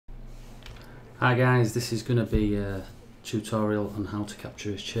Hi guys, this is going to be a tutorial on how to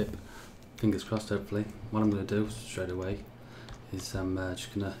capture a ship. Fingers crossed, hopefully. What I'm going to do straight away is I'm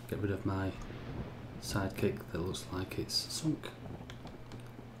just going to get rid of my sidekick that looks like it's sunk.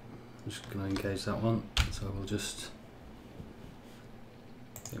 I'm just going to engage that one, so we'll just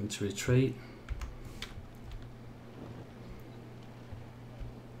get him to retreat.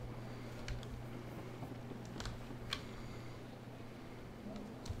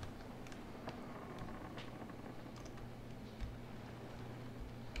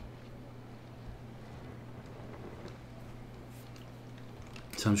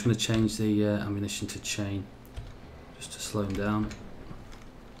 So I'm just going to change the ammunition to chain, just to slow him down.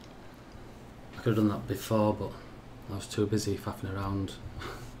 I could have done that before, but I was too busy faffing around.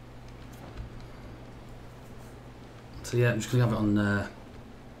 So yeah, I'm just going to have it on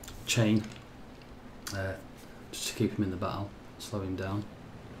chain, just to keep him in the battle, slow him down,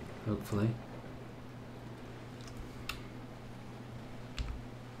 hopefully.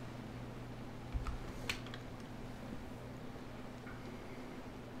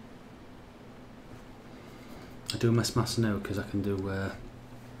 I do miss mass now because I can do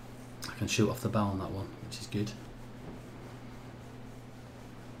I can shoot off the bow on that one, which is good.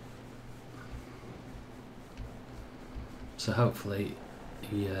 So hopefully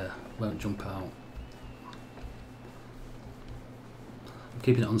he won't jump out. I'm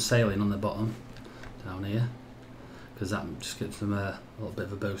keeping it on sailing on the bottom down here because that just gives them a little bit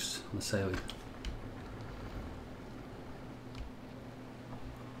of a boost on the sailing.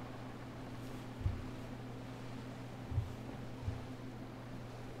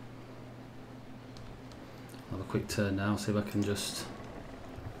 I'll have a quick turn now, see if I can just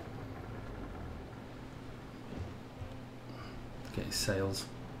get his sails.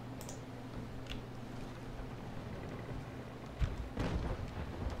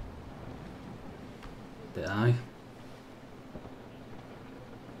 Bit high.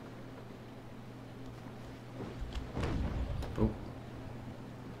 Oh.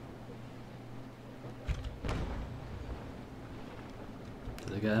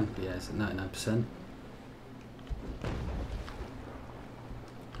 Did I get him? Yeah, it's at 99%.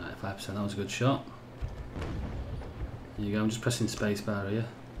 95%, that was a good shot. There you go, I'm just pressing spacebar here.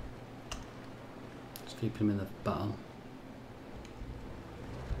 Just keep him in the battle.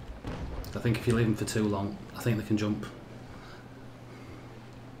 I think if you leave them for too long, I think they can jump.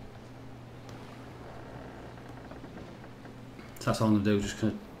 So that's all I'm going to do, just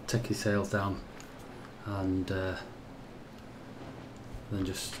going to take his sails down and then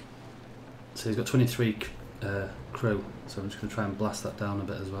just... So he's got 23 crew, so I'm just going to try and blast that down a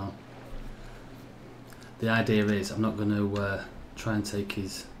bit as well. The idea is I'm not going to try and take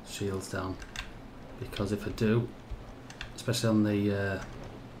his shields down, because if I do, especially on the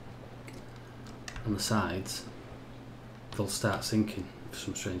sides, they'll start sinking for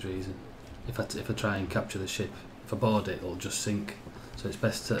some strange reason. If I try and capture the ship, if I board it, it'll just sink. So it's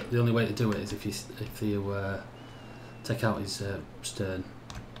best to, the only way to do it is if you take out his stern.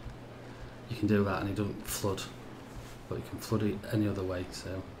 You can do that and he doesn't flood, but you can flood it any other way.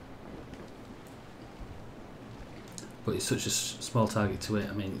 So, but it's such a small target to hit.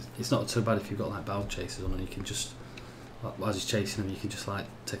 I mean, it's not too bad if you've got like bow chasers on, and you can just, as he's chasing them, you can just like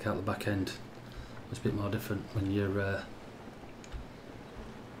take out the back end. It's a bit more different when you're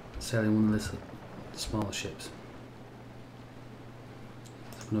sailing one of the smaller ships.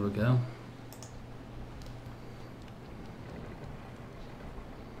 Let's have another go.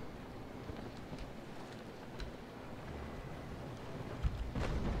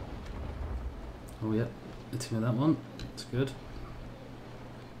 Oh yep, hitting with that one, that's good.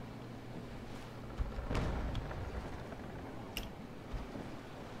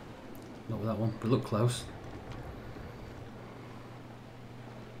 Not with that one, but look close.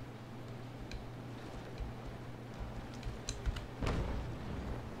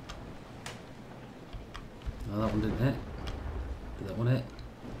 No, that one didn't hit. Did that one hit?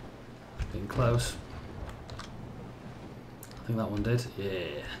 Getting close. I think that one did,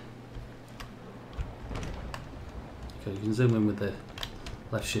 yeah. Okay, you can zoom in with the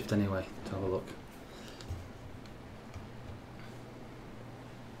left shift anyway to have a look.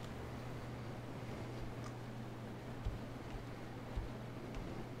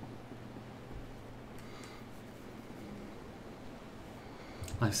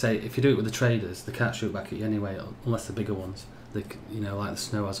 Like I say, if you do it with the traders, they can't shoot back at you anyway, unless the bigger ones. They, you know, like the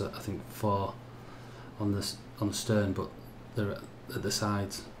Snow has, I think, 4 on the stern, but they're at the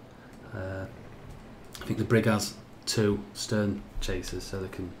sides. I think the Brig has 2 stern chasers, so they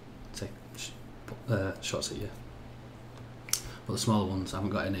can take shots at you. but the smaller ones I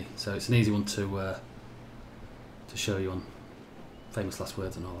haven't got any, so it's an easy one to show you on famous last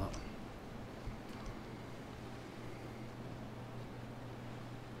words and all that.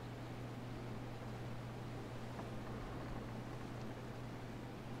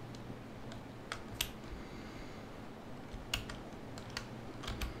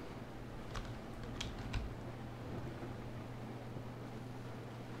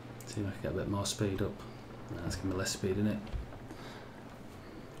 See if I can get a bit more speed up. No, that's going to be less speed in it.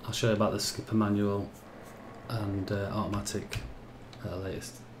 I'll show you about the skipper manual and automatic at a later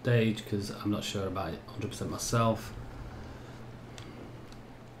stage, because I'm not sure about it 100% myself.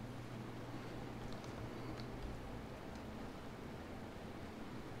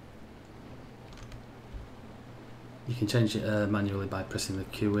 You can change it manually by pressing the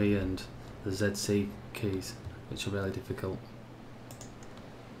QE and the ZC keys, which are really difficult.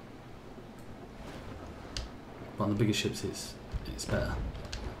 But on the bigger ships it's better.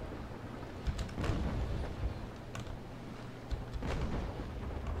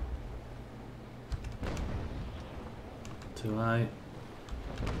 Too high.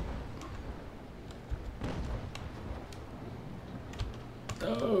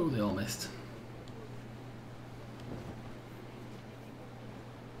 Oh, they all missed.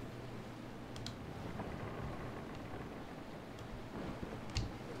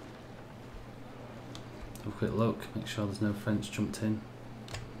 Have a quick look, make sure there's no French jumped in.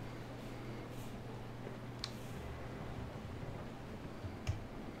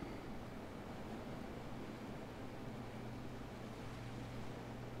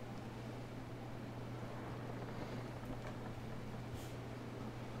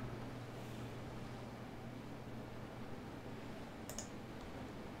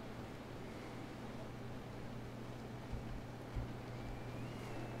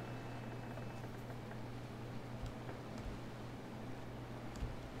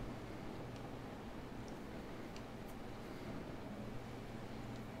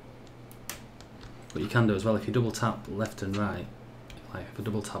 What you can do as well, if you double tap left and right, like if I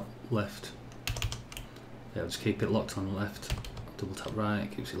double tap left, yeah, just keep it locked on left, double tap right,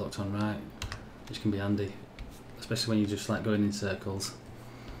 keeps it locked on right, which can be handy, especially when you're just like going in circles.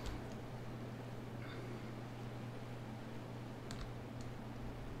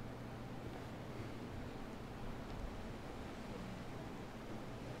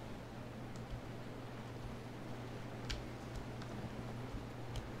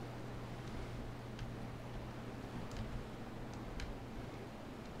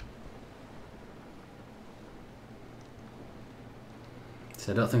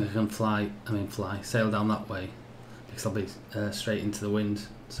 So I don't think I can sail down that way, because I'll be straight into the wind,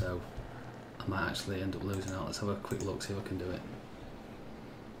 so I might actually end up losing out. Let's have a quick look, see if I can do it.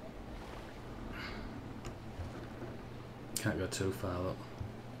 Can't go too far up.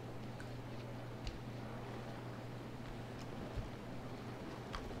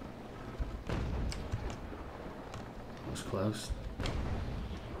 That was close. That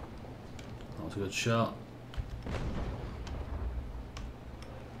was a good shot.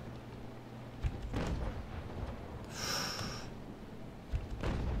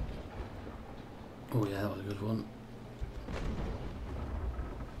 Oh yeah, that was a good one.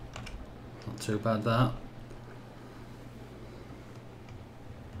 Not too bad that.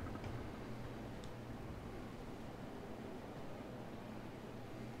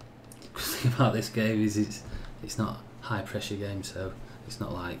 The thing about this game is it's not a high pressure game, so it's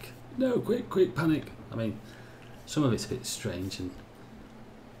not like no quick panic. I mean, some of it's a bit strange,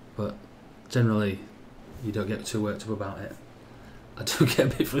 but generally you don't get too worked up about it. I do get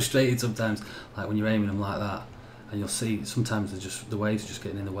a bit frustrated sometimes, like when you're aiming them like that, and you'll see sometimes the waves are just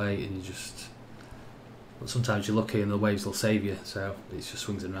getting in the way, and but sometimes you're lucky and the waves will save you, so it's just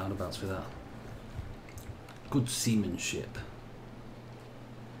swings and roundabouts with that. Good seamanship.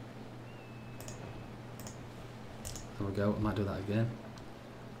 There we go, I might do that again.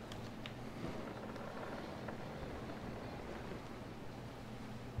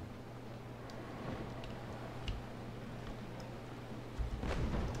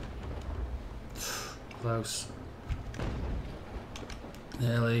 Close.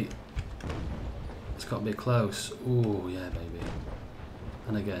 Nearly. It's got to be close. Ooh, yeah, baby.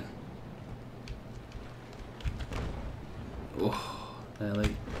 And again. Oh,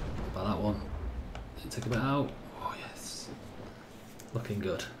 nearly. About that one. Did it take a bit out? Oh, yes. Looking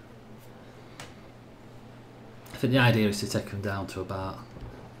good. I think the idea is to take them down to about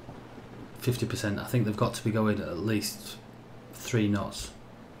 50%. I think they've got to be going at least 3 knots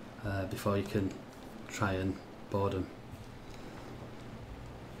before you can try and board them.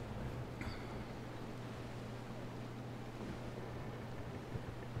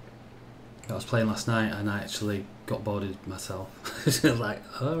 I was playing last night and I actually got boarded myself. I was like,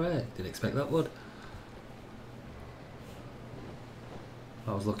 alright, didn't expect that would.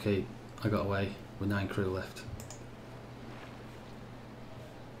 I was lucky I got away with 9 crew left.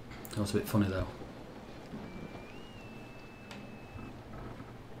 That was a bit funny though.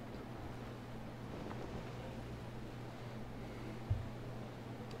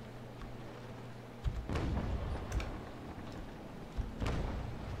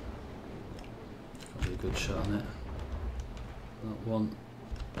 Got to be a good shot on it. That one.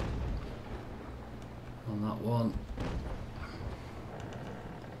 On that one.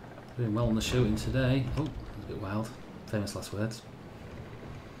 Doing well on the shooting today. Oh, that's a bit wild. Famous last words.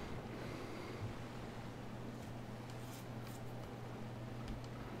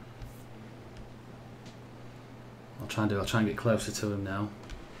 I'll try and get closer to him now.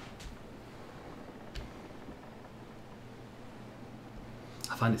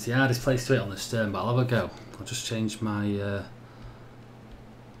 I find it's the hardest place to hit on the stern, but I'll have a go. I'll just change my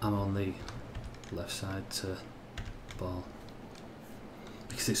I'm on the left side to ball.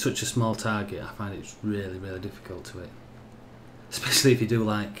 Because it's such a small target, I find it's really, really difficult to hit. Especially if you do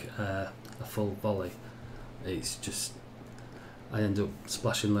like a full volley. It's just, I end up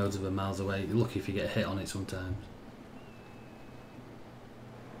splashing loads of them miles away. You're lucky if you get a hit on it sometimes.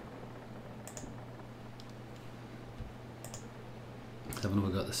 Have another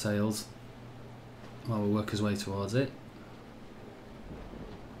go at the sails while we work his way towards it.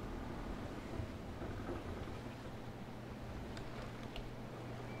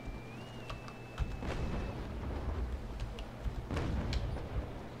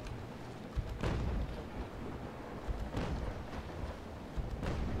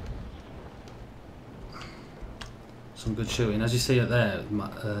 Some good shooting. As you see it there,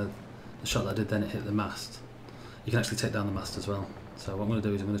 the shot that I did then, it hit the mast. You can actually take down the mast as well. So what I'm going to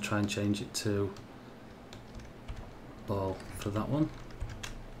do is I'm going to try and change it to ball for that one.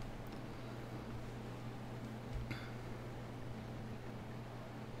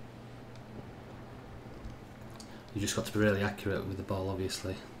 You just got to be really accurate with the ball,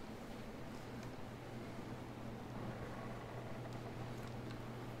 obviously.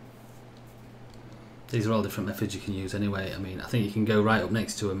 These are all different methods you can use anyway. I mean, I think you can go right up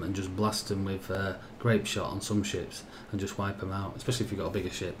next to them and just blast them with grape shot on some ships and just wipe them out, especially if you've got a bigger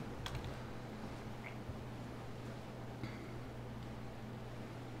ship.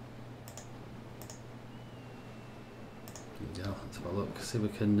 There we go, let's have a look, see if we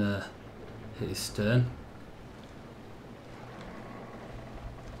can hit his stern.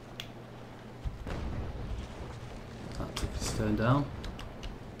 That took his stern down.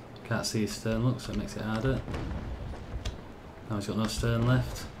 Can't see his stern look, so it makes it harder. Now he's got no stern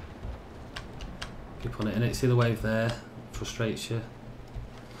left. Keep on hitting it. See the wave there? Frustrates you.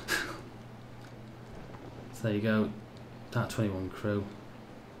 So there you go. That 21 crew.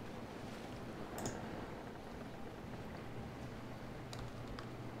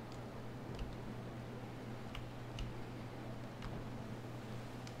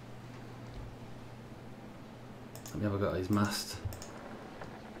 Let me have a go at his mast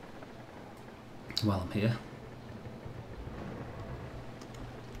while I'm here.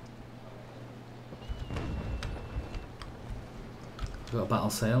 We've got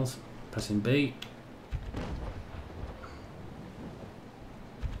battle sails, pressing B.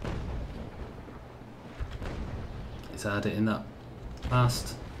 It's hard hitting that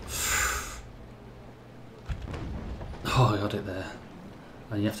mast. Oh, I got it there.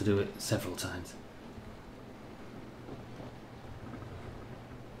 And you have to do it several times.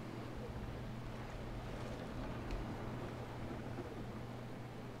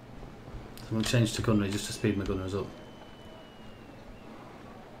 I'm going to change to gunnery just to speed my gunners up.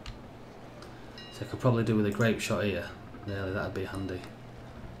 So I could probably do with a grape shot here. Nearly, that'd be handy.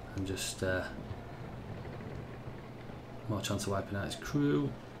 And just more chance of wiping out his crew.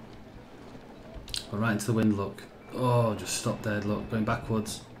 But right into the wind, look. Oh, just stop dead, look. Going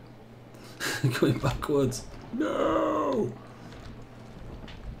backwards. Going backwards. No!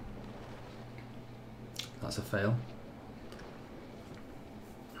 That's a fail.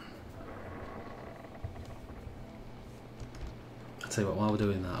 I'll tell you what, while we're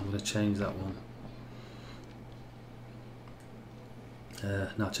doing that, I'm going to change that one.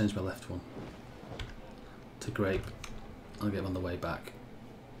 No, I'll change my left one to grape. I'll get him on the way back.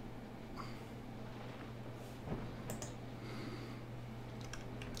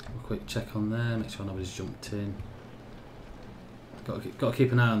 A quick check on there, make sure nobody's jumped in. Got to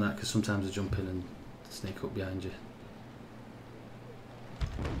keep an eye on that because sometimes they jump in and sneak up behind you.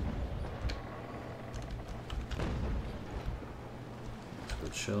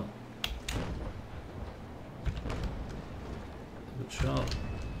 Good shot. Good shot.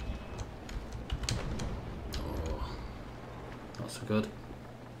 Oh, not so good.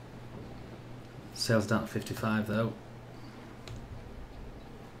 Sails down to 55 though.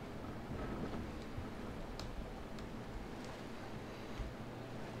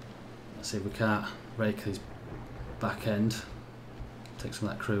 Let's see if we can't rake his back end. Take some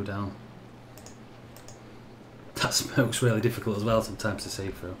of that crew down. That smoke's really difficult as well sometimes to see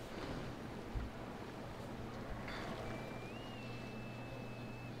through.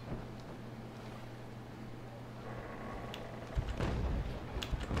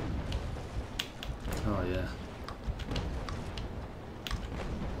 Oh yeah.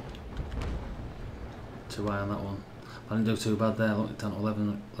 Too high on that one. I didn't do too bad there, look, down to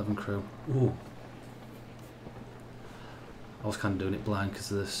 11 crew. Ooh. I was kind of doing it blind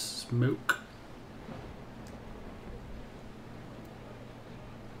because of the smoke.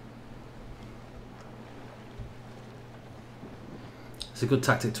 It's a good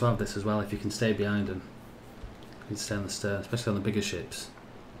tactic to have this as well if you can stay behind them. You can stay on the stern, especially on the bigger ships.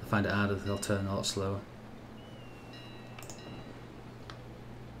 They find it harder, they'll turn a lot slower.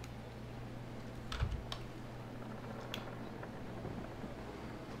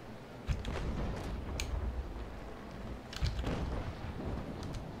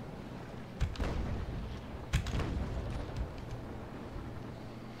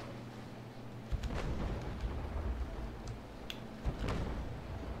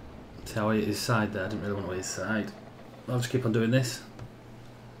 See how I hit his side there, I didn't really want to hit his side. I'll just keep on doing this.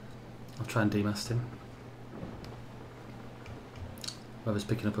 I'll try and demast him. Weather's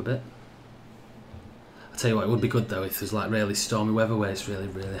picking up a bit. I tell you what, it would be good though if there's like really stormy weather where it's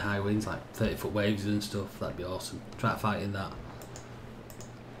really high winds, like 30-foot waves and stuff, that'd be awesome. Try to fight in that.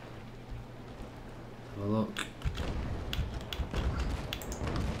 Have a look.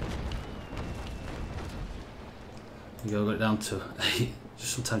 You go, got it down to 8.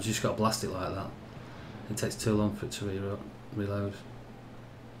 Sometimes you just got to blast it like that. It takes too long for it to reload.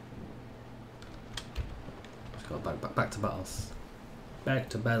 Just got back to battles. Back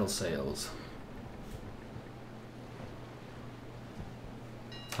to battle sails.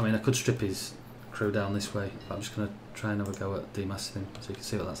 I mean, I could strip his crew down this way, but I'm just going to try and have a go at demasting him so you can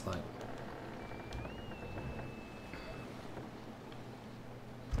see what that's like.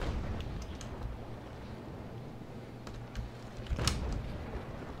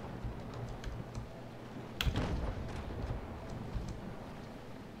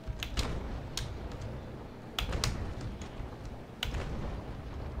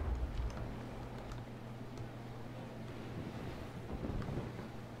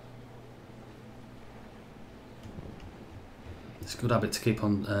 It's a good habit to keep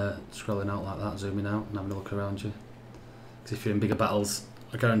on scrolling out like that, zooming out and having a look around you. Because if you're in bigger battles,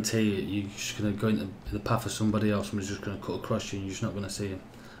 I guarantee you're just going to go into the path of somebody else, somebody's just going to cut across you and you're just not going to see him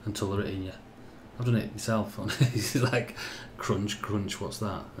until they're hitting you. I've done it myself. It's like, crunch, crunch, what's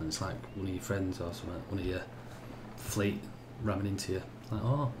that? And it's like one of your friends or something, one of your fleet ramming into you. It's like,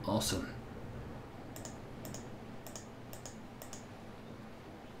 oh, awesome.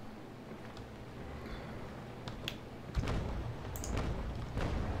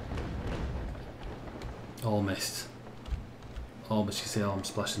 All missed. Almost, you see, I'm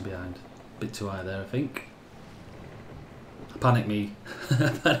splashing behind. Bit too high there, I think. Panic me.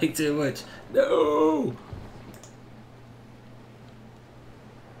 Panic too much. No!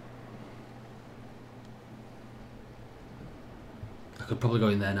 I could probably go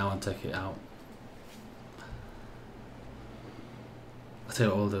in there now and take it out. I'll tell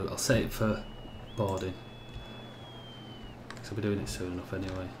you what I'll do. I'll set it for boarding. Because I'll be doing it soon enough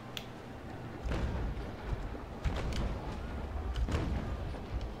anyway.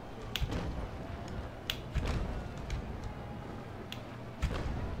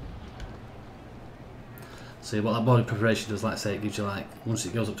 See what that boarding preparation does, like I say, it gives you like, once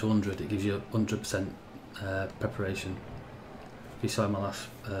it goes up to 100, it gives you 100% preparation. If you saw in my last,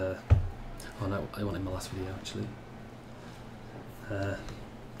 oh no, I want in my last video actually.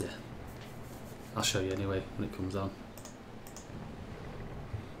 Yeah, I'll show you anyway when it comes on.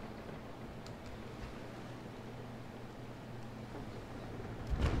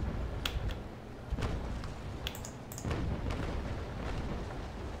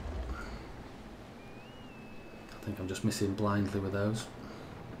 I think I'm just missing blindly with those.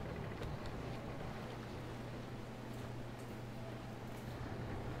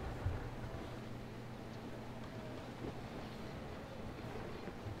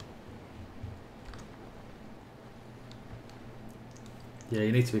 Yeah,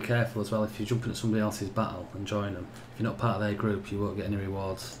 you need to be careful as well if you're jumping at somebody else's battle and join them. If you're not part of their group, you won't get any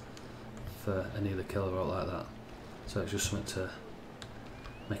rewards for any of the killer or like that. So it's just something to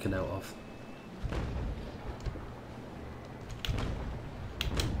make a note of.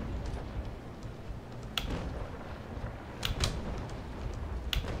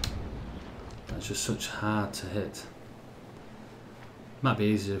 It's just such hard to hit. Might be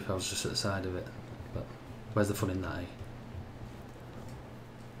easier if I was just at the side of it, but where's the fun in that, eh?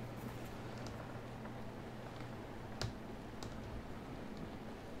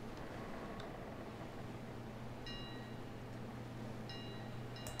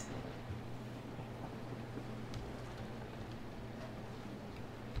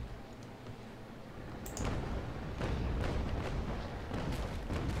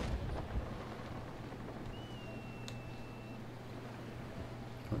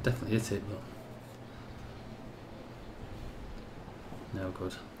 Definitely hit it, but no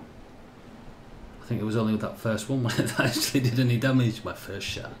good. I think it was only with that first one when it actually did any damage, my first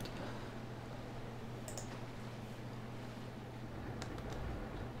shot.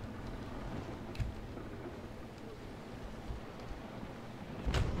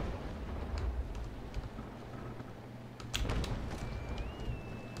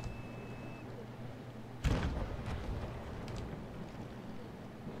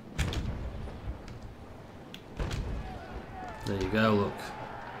 There you go, look.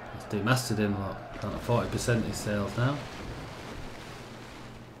 It's demasted him, look. Down to 40% his sales now.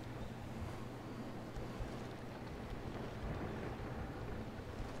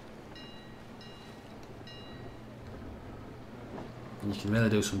 And you can really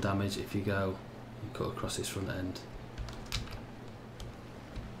do some damage if you go and cut across his front end.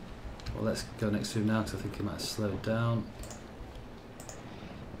 Well, let's go next to him now because I think he might have slowed down.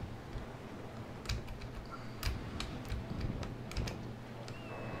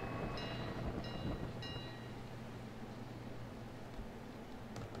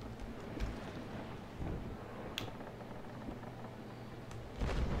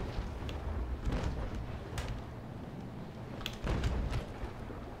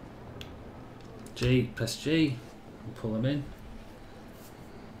 G, press G and pull them in.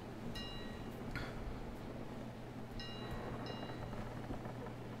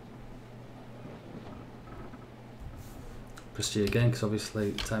 Press G again because obviously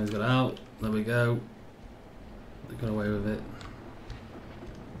the time's got out. There we go. They got away with it.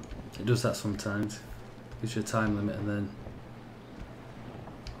 It does that sometimes. Gives you a time limit and then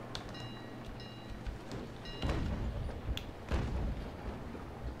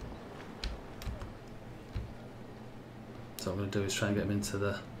so what I'm going to do is try and get them into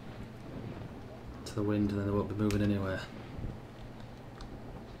the wind and then they won't be moving anywhere.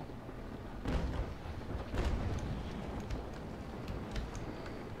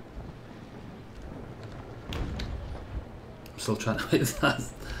 I'm still trying to hit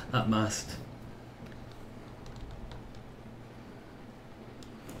that mast.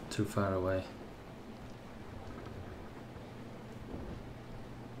 Too far away.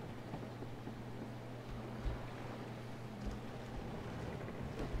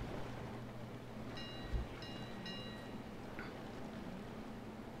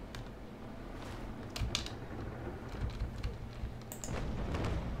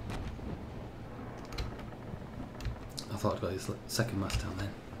 I thought I'd got his second mast down then.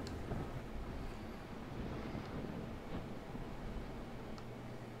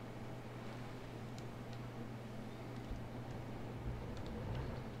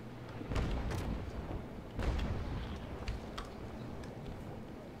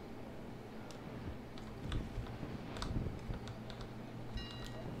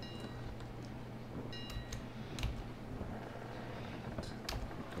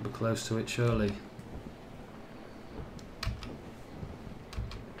 Got to be close to it surely.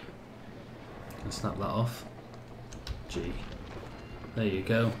 Snap that off. G. There you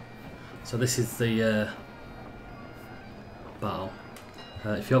go. So this is the battle.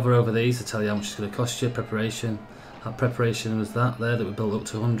 If you hover over these, I tell you how much it's going to cost you. Preparation. That preparation was that there that we built up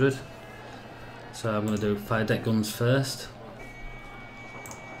to 100. So I'm going to do fire deck guns first.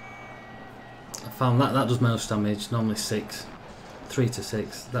 I found that does most damage. Normally 6, 3 to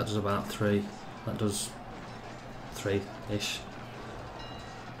 6. That does about 3. That does 3-ish.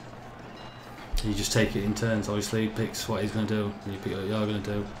 You just take it in turns, obviously he picks what he's going to do, and you pick what you're going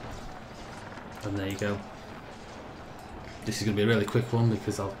to do, and there you go. This is going to be a really quick one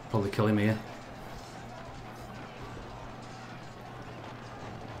because I'll probably kill him here.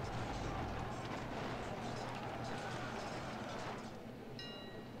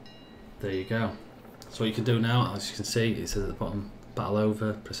 There you go. So what you can do now, as you can see, it says at the bottom, battle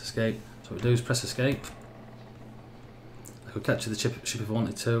over, press escape. So what we do is press escape. I could capture the ship if I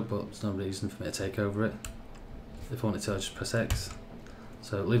wanted to, but there's no reason for me to take over it. If I wanted to, I'd just press X.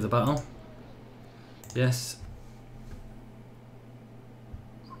 So leave the battle. Yes.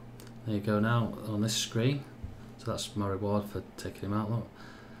 There you go now on this screen. So that's my reward for taking him out. Look.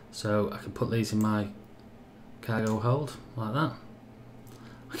 So I can put these in my cargo hold like that.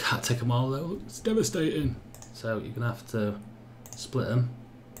 I can't take them all though. It's devastating. So you're gonna have to split them.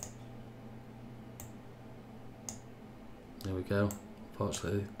 There we go.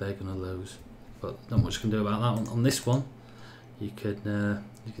 Unfortunately, they're gonna lose, but not much you can do about that one. On this one, you can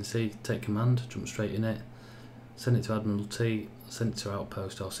see, take command, jump straight in it, send it to Admiralty, send it to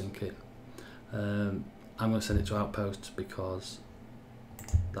Outpost, or sink it. I'm going to send it to Outpost because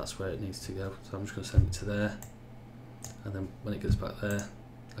that's where it needs to go. So I'm just going to send it to there, and then when it gets back there,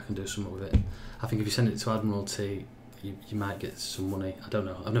 I can do something with it. I think if you send it to Admiralty, you might get some money. I don't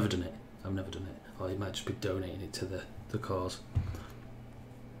know. I've never done it. Or you might just be donating it to the cause.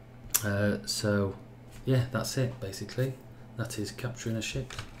 So yeah, that's it basically. That is capturing a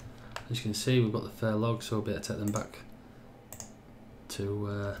ship. As you can see, we've got the fair log, so we'll be able to take them back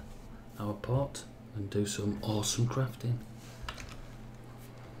to our port and do some awesome crafting.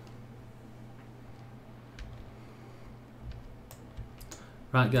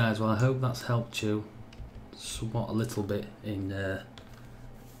 Right guys, well I hope that's helped you somewhat a little bit in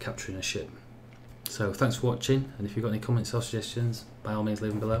capturing a ship. So thanks for watching, and if you've got any comments or suggestions, by all means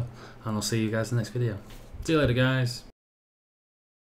leave them below, and I'll see you guys in the next video. See you later guys.